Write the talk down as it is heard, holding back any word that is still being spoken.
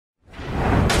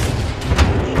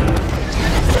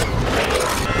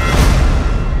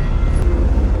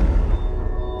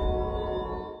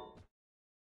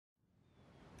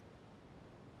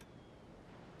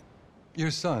Your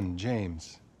son,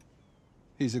 James.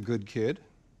 He's a good kid.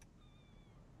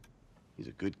 He's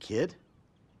a good kid?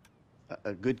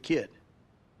 A good kid?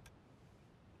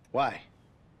 Why?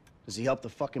 Does he help the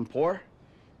fucking poor?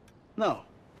 No.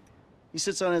 He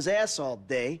sits on his ass all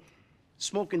day,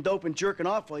 smoking dope and jerking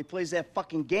off while he plays that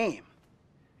fucking game.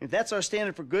 If that's our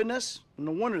standard for goodness,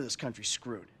 no wonder this country's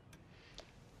screwed.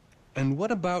 And what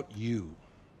about you?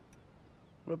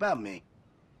 What about me?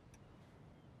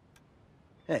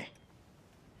 Hey.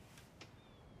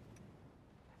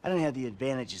 I don't have the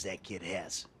advantages that kid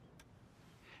has.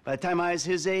 By the time I was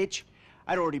his age,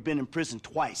 I'd already been in prison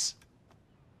twice.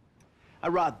 I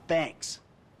robbed banks.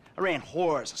 I ran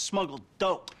whores. I smuggled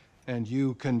dope. And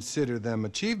you consider them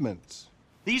achievements?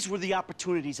 These were the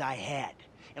opportunities I had.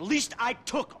 At least I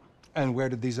took them. And where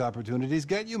did these opportunities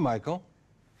get you, Michael?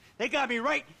 They got me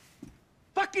right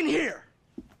fucking here.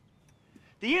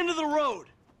 The end of the road.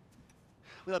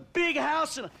 With a big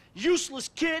house and a useless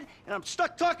kid, and I'm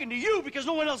stuck talking to you because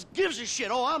no one else gives a shit.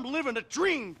 Oh, I'm living a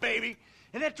dream, baby.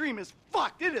 And that dream is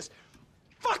fucked. It is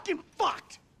fucking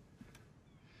fucked.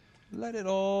 Let it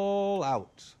all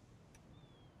out.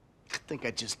 I think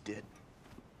I just did.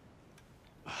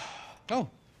 Oh.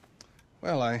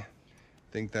 Well, I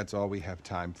think that's all we have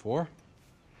time for.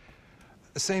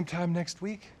 Same time next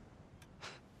week?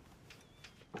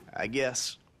 I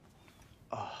guess.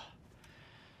 Oh.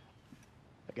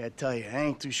 I gotta tell you, I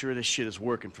ain't too sure this shit is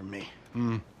working for me.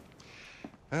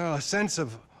 Well, a sense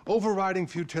of overriding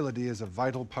futility is a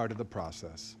vital part of the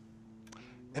process.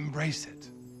 Embrace it.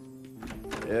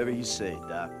 Whatever you say,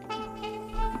 Doc.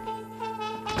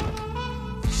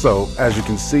 So, as you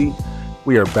can see,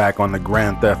 we are back on the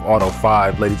Grand Theft Auto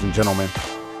 5, ladies and gentlemen.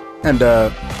 And,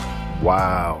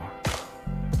 wow.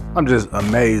 I'm just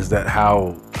amazed at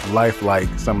how lifelike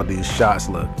some of these shots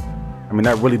look. I mean,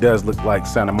 that really does look like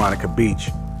Santa Monica Beach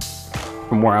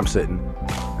from where I'm sitting.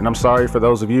 And I'm sorry for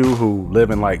those of you who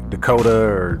live in like Dakota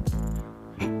or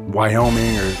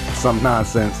Wyoming or some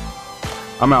nonsense.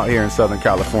 I'm out here in Southern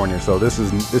California, so this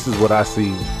is what I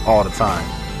see all the time.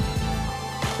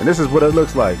 And this is what it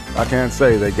looks like. I can't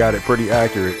say they got it pretty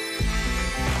accurate.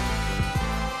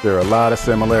 There are a lot of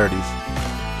similarities.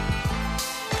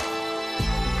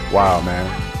 Wow, man.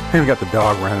 Even got the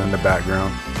dog running in the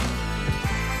background.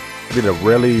 Did a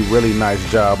really, really nice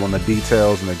job on the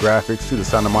details and the graphics. See the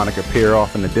Santa Monica Pier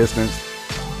off in the distance.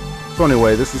 So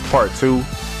anyway, this is part 2. I'm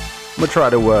gonna try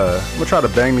to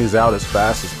bang these out as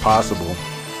fast as possible,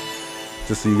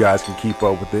 just so you guys can keep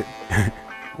up with it.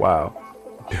 Wow,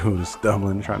 dude is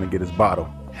stumbling trying to get his bottle.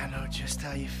 I know just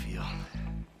how you feel.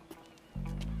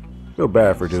 Feel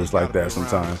bad for dudes like that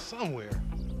sometimes. Somewhere.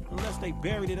 Unless they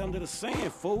buried it under the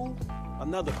sand, fool.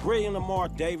 Another brilliant Lamar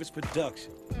Davis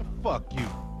production. Man, fuck you.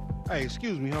 Hey,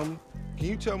 excuse me, homie. Can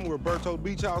you tell me where Berto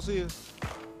Beach House is?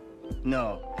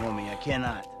 No, homie, I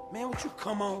cannot. Man, would you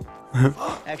come on?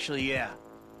 Actually, yeah.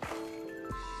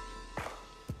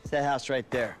 It's that house right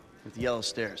there with the yellow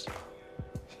stairs.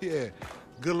 Yeah.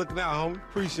 Good looking out, homie.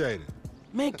 Appreciate it.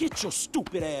 Man, get your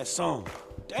stupid ass on.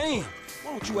 Damn.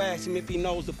 Why don't you ask him if he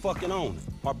knows the fucking owner?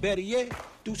 Or better yet,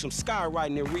 do some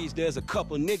skywriting that reads there's a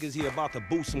couple of niggas here about to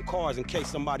boost some cars in case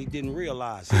somebody didn't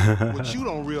realize it. What you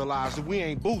don't realize is we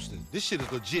ain't boosting. This shit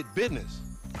is legit business.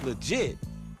 Legit?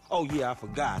 Oh yeah, I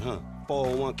forgot, huh?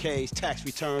 401ks, tax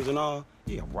returns and all?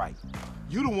 Yeah, right.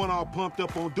 You the one all pumped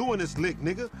up on doing this lick,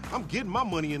 nigga. I'm getting my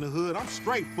money in the hood. I'm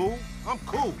straight, fool. I'm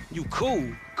cool. You cool?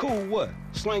 Cool what?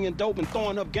 Slinging dope and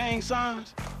throwing up gang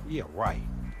signs? Yeah, right.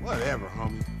 Whatever,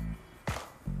 homie.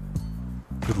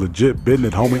 It's legit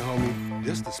business, homie. Yeah, homie.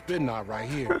 This the spin knot right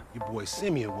here. Your boy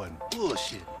Simeon wasn't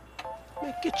bullshit.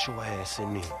 Man, get your ass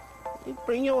in there. You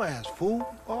bring your ass, fool.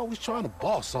 Always trying to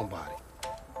boss somebody.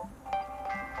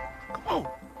 Come on.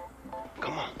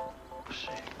 Come on.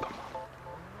 Shit, come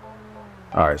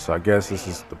on. All right, so I guess this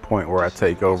is the point where I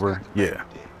take over. Yeah.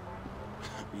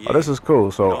 Oh, this is cool.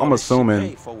 So I'm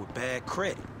assuming. For with bad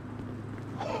credit.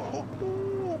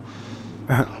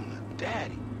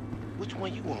 Daddy, which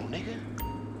one you want, nigga?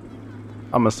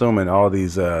 I'm assuming all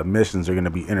these missions are going to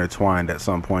be intertwined at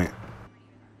some point.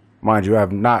 Mind you, I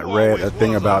have not read a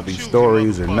thing about these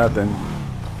stories or nothing,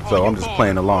 so I'm just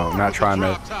playing along. I'm not trying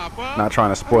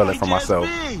to spoil it for myself.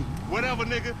 Whatever,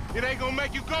 nigga. It ain't gonna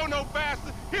make you go no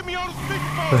faster. Hit me on the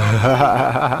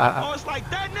speakerphone. Oh, it's like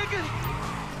that, nigga?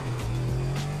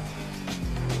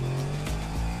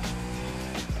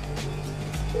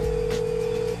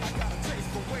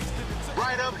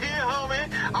 Right up here, homie.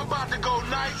 I'm about to go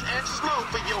nice and slow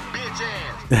for your bitch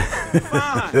ass.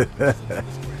 Fine.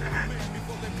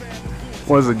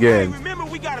 Once again, Remember,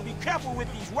 we gotta be careful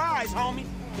with these rides, homie.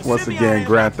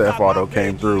 Grand Theft Auto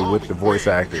came through with the voice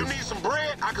actors. You need some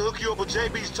bread? I could can hook you up with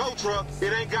JB's tow truck.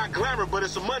 It ain't got glamour, but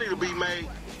it's some money to be made.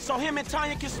 So him and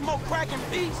Tanya can smoke crack in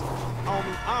peace?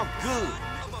 Homie, I'm good.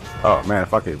 Oh man,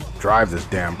 if I could drive this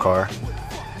damn car.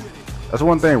 That's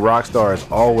one thing Rockstar has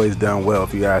always done well,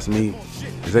 if you ask me,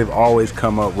 is they've always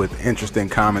come up with interesting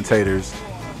commentators,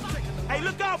 Hey,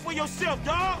 look out for yourself,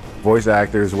 dog. voice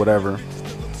actors, whatever.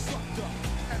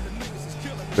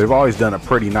 They've always done a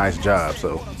pretty nice job,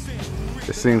 so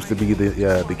it seems to be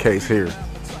the case here.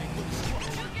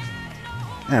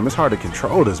 Damn, it's hard to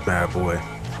control this bad boy.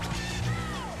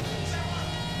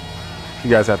 You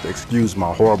guys have to excuse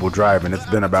my horrible driving. It's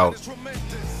been about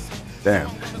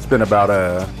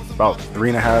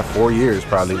 3.5, 4 years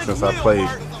probably since I played,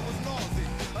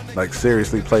 like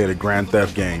seriously played a Grand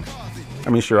Theft game. I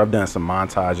mean, sure, I've done some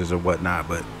montages or whatnot,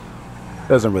 but it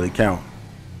doesn't really count.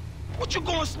 What you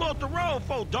going slow up the road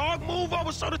for, dog? Move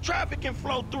over so the traffic can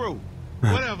flow through.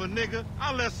 Whatever, nigga.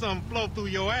 I'll let something flow through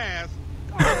your ass.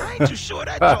 I ain't too sure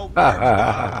that joke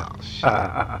works,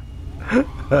 dog.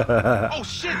 Oh,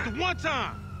 shit, the one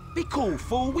time. Be cool,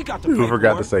 fool. We got the You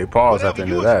forgot to say pause at the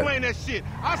end of that. Explain that shit.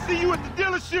 I'll see you at the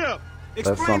dealership. Let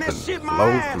Explain that something shit, my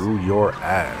flow ass. through your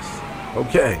ass.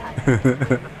 Okay.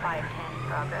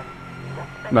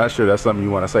 Not sure that's something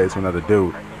you want to say to another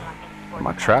dude. Am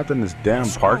I trapped in this damn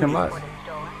parking lot?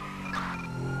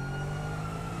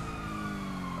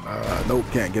 Nope,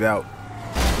 can't get out.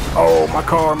 Oh, my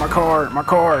car.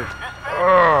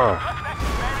 Ugh.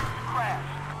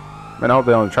 Man, I hope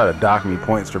they don't try to dock me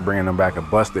points for bringing them back a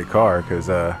busted car, because,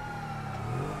 man,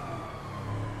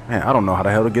 I don't know how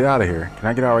the hell to get out of here. Can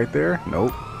I get out right there?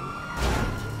 Nope.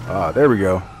 There we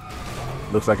go.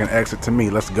 Looks like an exit to me.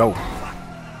 Let's go.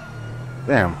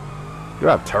 Damn. You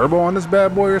have turbo on this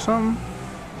bad boy or something?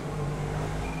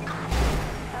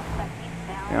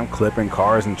 Yeah, I'm clipping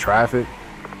cars in traffic.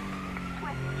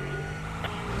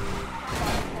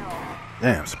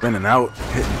 Damn, spinning out,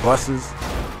 hitting buses.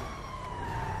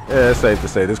 Yeah, it's safe to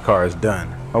say this car is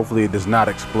done. Hopefully it does not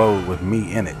explode with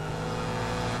me in it.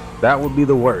 That would be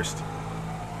the worst.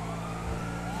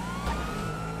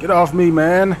 Get off me,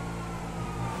 man.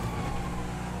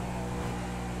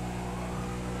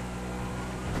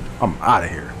 I'm out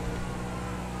of here.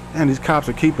 And these cops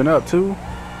are keeping up too.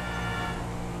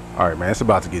 Alright, man, it's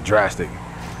about to get drastic.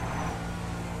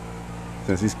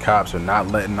 Since these cops are not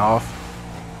letting off.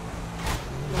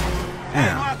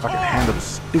 Damn, if I can handle the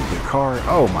stupid car.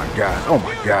 Oh my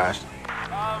gosh.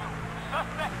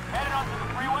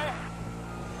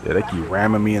 Yeah, they keep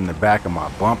ramming me in the back of my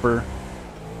bumper.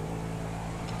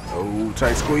 Oh,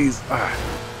 tight squeeze.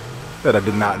 That I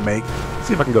did not make. Let's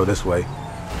see if I can go this way.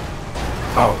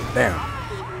 Oh, damn.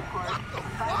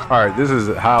 Alright, this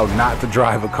is how not to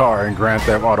drive a car in Grand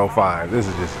Theft Auto 5. This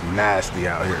is just nasty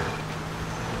out here.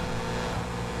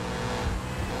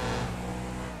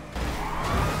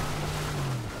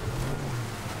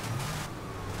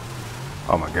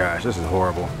 Oh my gosh, this is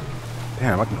horrible.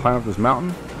 Damn, I can climb up this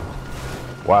mountain?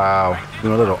 Wow,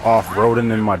 doing a little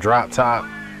off-roading in my drop top.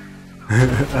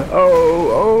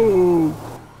 Oh.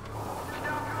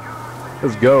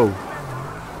 Let's go.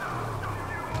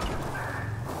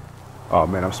 Oh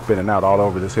man, I'm spinning out all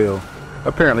over this hill.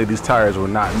 Apparently these tires were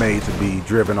not made to be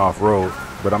driven off-road,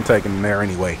 but I'm taking them there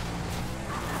anyway.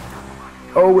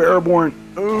 Oh, we're airborne.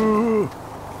 Ooh.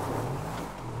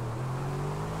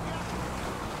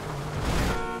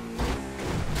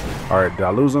 Alright, did I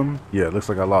lose them? Yeah, it looks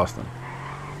like I lost them.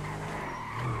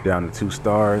 Down to 2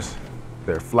 stars.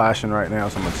 They're flashing right now,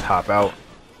 so I'm gonna just hop out.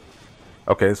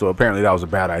 Okay, so apparently that was a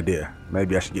bad idea.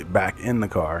 Maybe I should get back in the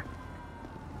car.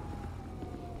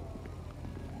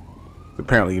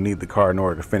 Apparently you need the car in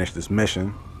order to finish this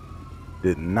mission.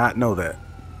 Did not know that.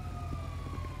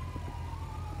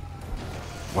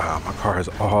 Wow, my car is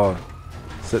all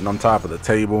sitting on top of the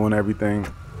table and everything.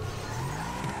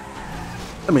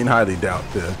 I mean, highly doubt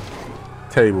the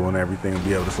table and everything will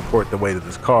be able to support the weight of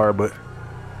this car, but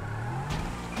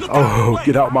oh,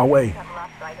 get out my way.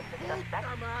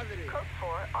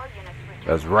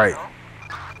 That's right.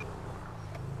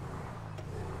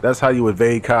 That's how you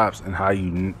evade cops and how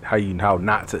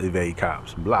not to evade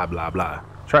cops. Blah blah blah.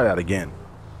 Try that again.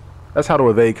 That's how to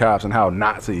evade cops and how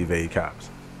not to evade cops.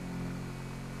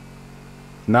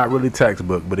 Not really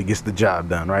textbook, but it gets the job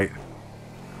done, right?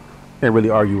 Can't really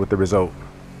argue with the result.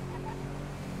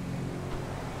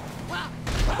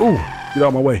 Ooh, get out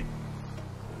of my way.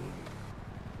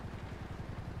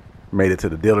 Made it to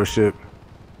the dealership.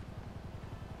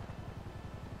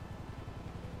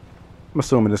 I'm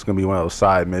assuming this is gonna be one of those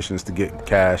side missions to get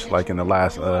cash, like in the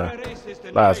last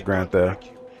Grand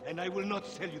Theft. And I will not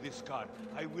sell you this car.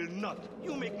 I will not.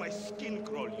 You make my skin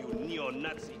crawl, you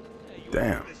neo-Nazi. You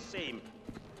Damn. the same.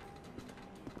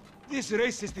 This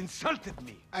racist insulted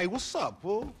me. Hey, what's up,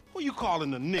 fool? Who you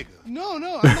calling a nigga? No, I'm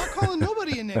not calling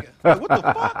nobody a nigga. Hey, what the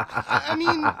fuck? I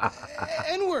mean,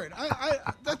 N-word.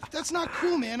 That's not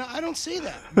cool, man. I don't say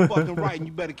that. You fucking right, and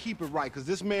you better keep it right, because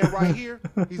this man right here,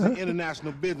 he's an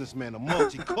international businessman, a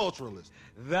multiculturalist.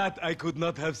 That I could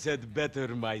not have said better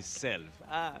myself.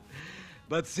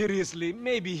 But seriously,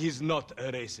 maybe he's not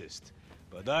a racist.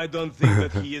 But I don't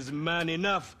think that he is man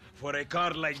enough for a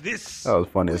car like this. That was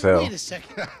funny as hell. Wait a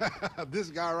second. This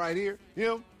guy right here,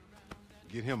 him,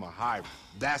 get him a hybrid.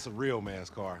 That's a real man's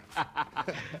car.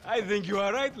 I think you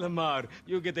are right, Lamar.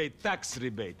 You get a tax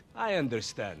rebate. I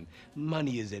understand.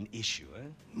 Money is an issue, eh?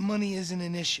 Money isn't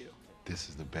an issue. This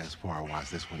is the best part. Watch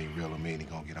this when he reel him in. He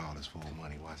gonna get all his full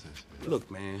money. Watch this. Look,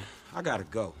 man, I gotta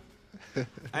go.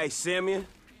 Hey, Simeon,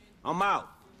 I'm out.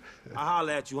 I'll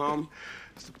holler at you, homie.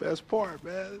 It's the best part,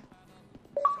 man.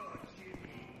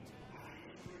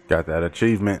 Got that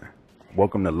achievement.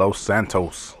 Welcome to Los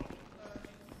Santos.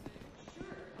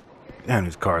 Damn,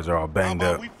 these cars are all banged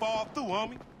How about up. we fall through,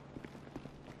 homie?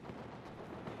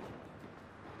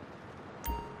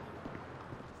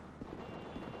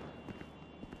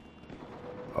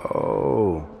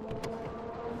 Oh.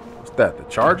 What's that, the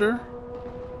Charger?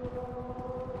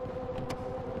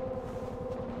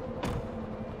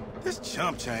 This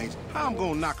chump change. How I'm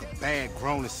gonna knock a bad,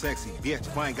 grown and sexy bitch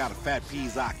if I ain't got a fat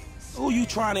Pizzaki? Who you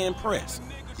trying to impress?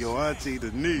 Your auntie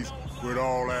Denise with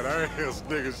all that ass,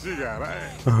 nigga. She got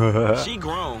ass. She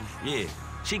grown, yeah.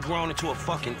 She grown into a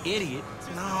fucking idiot.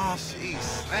 No, she's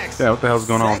sexy. Yeah, what the hell's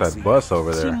going on with Sexy? that bus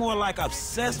over She there? more like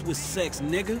obsessed with sex,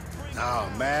 nigga. Nah,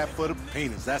 mad for the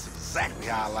penis. That's exactly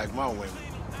how I like my women.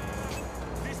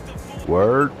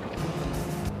 Word?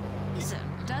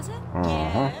 Does it?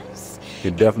 Uh-huh. Yes.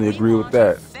 Can definitely If we agree with want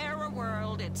that. A fairer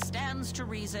world, it stands to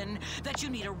reason that you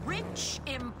need a rich,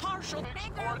 impartial.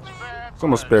 So I'm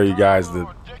gonna spare you guys the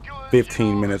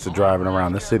 15 minutes of driving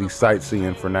around the city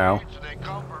sightseeing for now.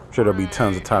 I'm sure there'll be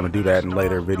tons of time to do that in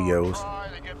later videos.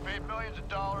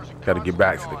 Gotta get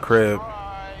back to the crib.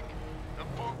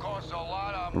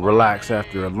 Relax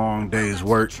after a long day's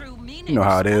work. You know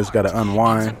how it is, gotta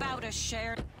unwind.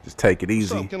 Just take it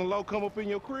What's up? easy. Can a low come up in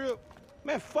your crib?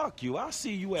 Man, fuck you. I'll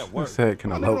see you at Who work. said,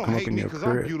 can a Nigga, low don't come up hate in me your 'cause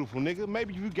I'm crib? beautiful, nigga.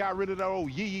 Maybe if you got rid of that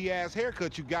old yee ass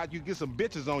haircut you got, you get some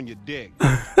bitches on your dick.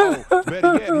 Oh,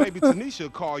 better yet, maybe Tanisha will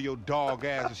call your dog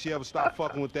ass if she ever stop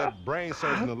fucking with that brain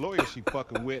surgeon, the lawyer she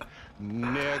fucking with,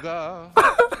 nigga.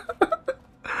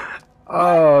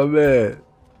 Oh man,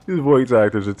 these voice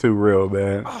actors are too real,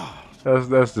 man.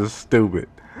 That's just stupid.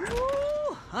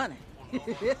 Ooh, honey.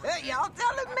 Y'all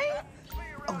telling me?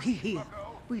 Oh, he here.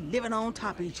 We living on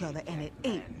top of each other, and it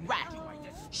ain't right.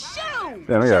 Shoot!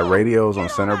 Damn, they got radios on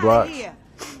Get center outta blocks. here.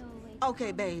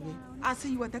 Okay, baby. I'll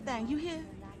see you at the thing. You hear?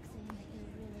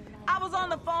 I was on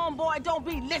the phone, boy. Don't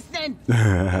be listening.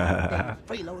 Damn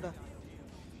freeloader.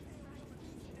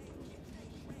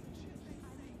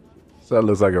 So that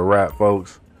looks like a wrap,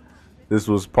 folks. This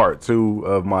was part 2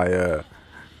 of my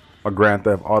my Grand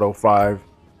Theft Auto 5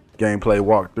 gameplay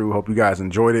walkthrough. Hope you guys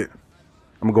enjoyed it.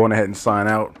 I'm going ahead and sign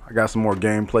out. I got some more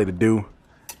gameplay to do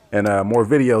and more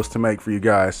videos to make for you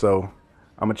guys. So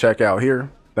I'm gonna check out here.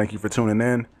 Thank you for tuning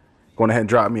in. Going ahead and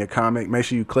drop me a comment. Make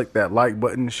sure you click that like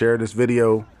button, share this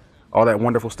video, all that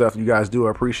wonderful stuff you guys do.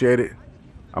 I appreciate it.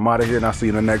 I'm out of here and I'll see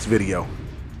you in the next video.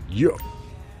 Yo.